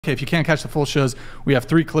Okay, if you can't catch the full shows, we have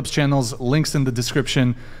 3 Clips channels, links in the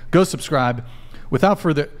description. Go subscribe. Without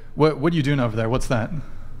further, what are you doing over there? What's that?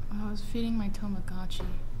 I was feeding my tamagotchi.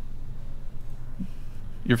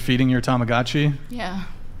 You're feeding your Tamagotchi? Yeah.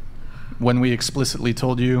 When we explicitly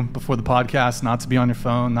told you before the podcast not to be on your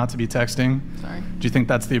phone, not to be texting. Sorry. Do you think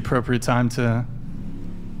that's the appropriate time to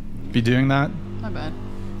be doing that? My bad.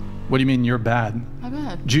 What do you mean you're bad? My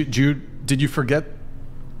bad. Did you forget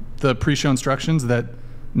the pre-show instructions that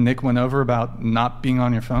Nick went over about not being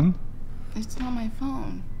on your phone? It's not my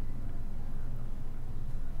phone.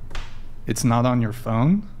 It's not on your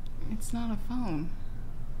phone? It's not a phone.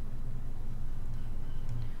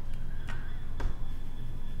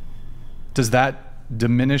 Does that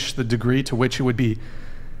diminish the degree to which it would be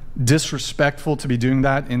disrespectful to be doing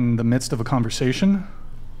that in the midst of a conversation?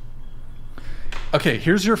 Okay,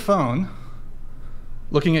 here's your phone.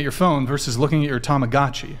 Looking at your phone versus looking at your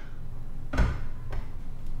Tamagotchi.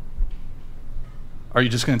 Are you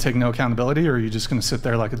just going to take no accountability, or are you just going to sit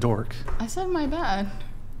there like a dork? I said my bad.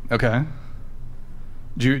 Okay.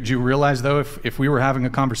 Do you realize, though, if we were having a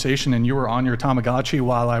conversation and you were on your Tamagotchi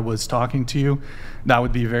while I was talking to you, that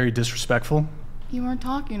would be very disrespectful? You weren't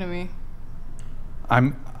talking to me.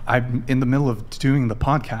 I'm in the middle of doing the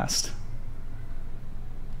podcast.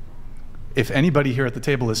 If anybody here at the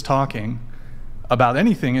table is talking about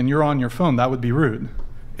anything and you're on your phone, that would be rude.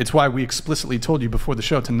 It's why we explicitly told you before the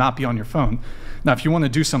show to not be on your phone. Now, if you want to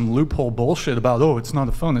do some loophole bullshit about, oh, it's not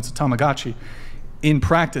a phone, it's a Tamagotchi, in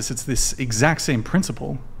practice, it's this exact same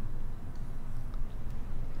principle.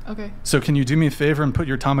 Okay. So can you do me a favor and put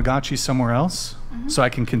your Tamagotchi somewhere else so I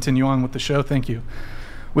can continue on with the show? Thank you.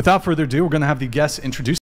 Without further ado, we're going to have the guests introduce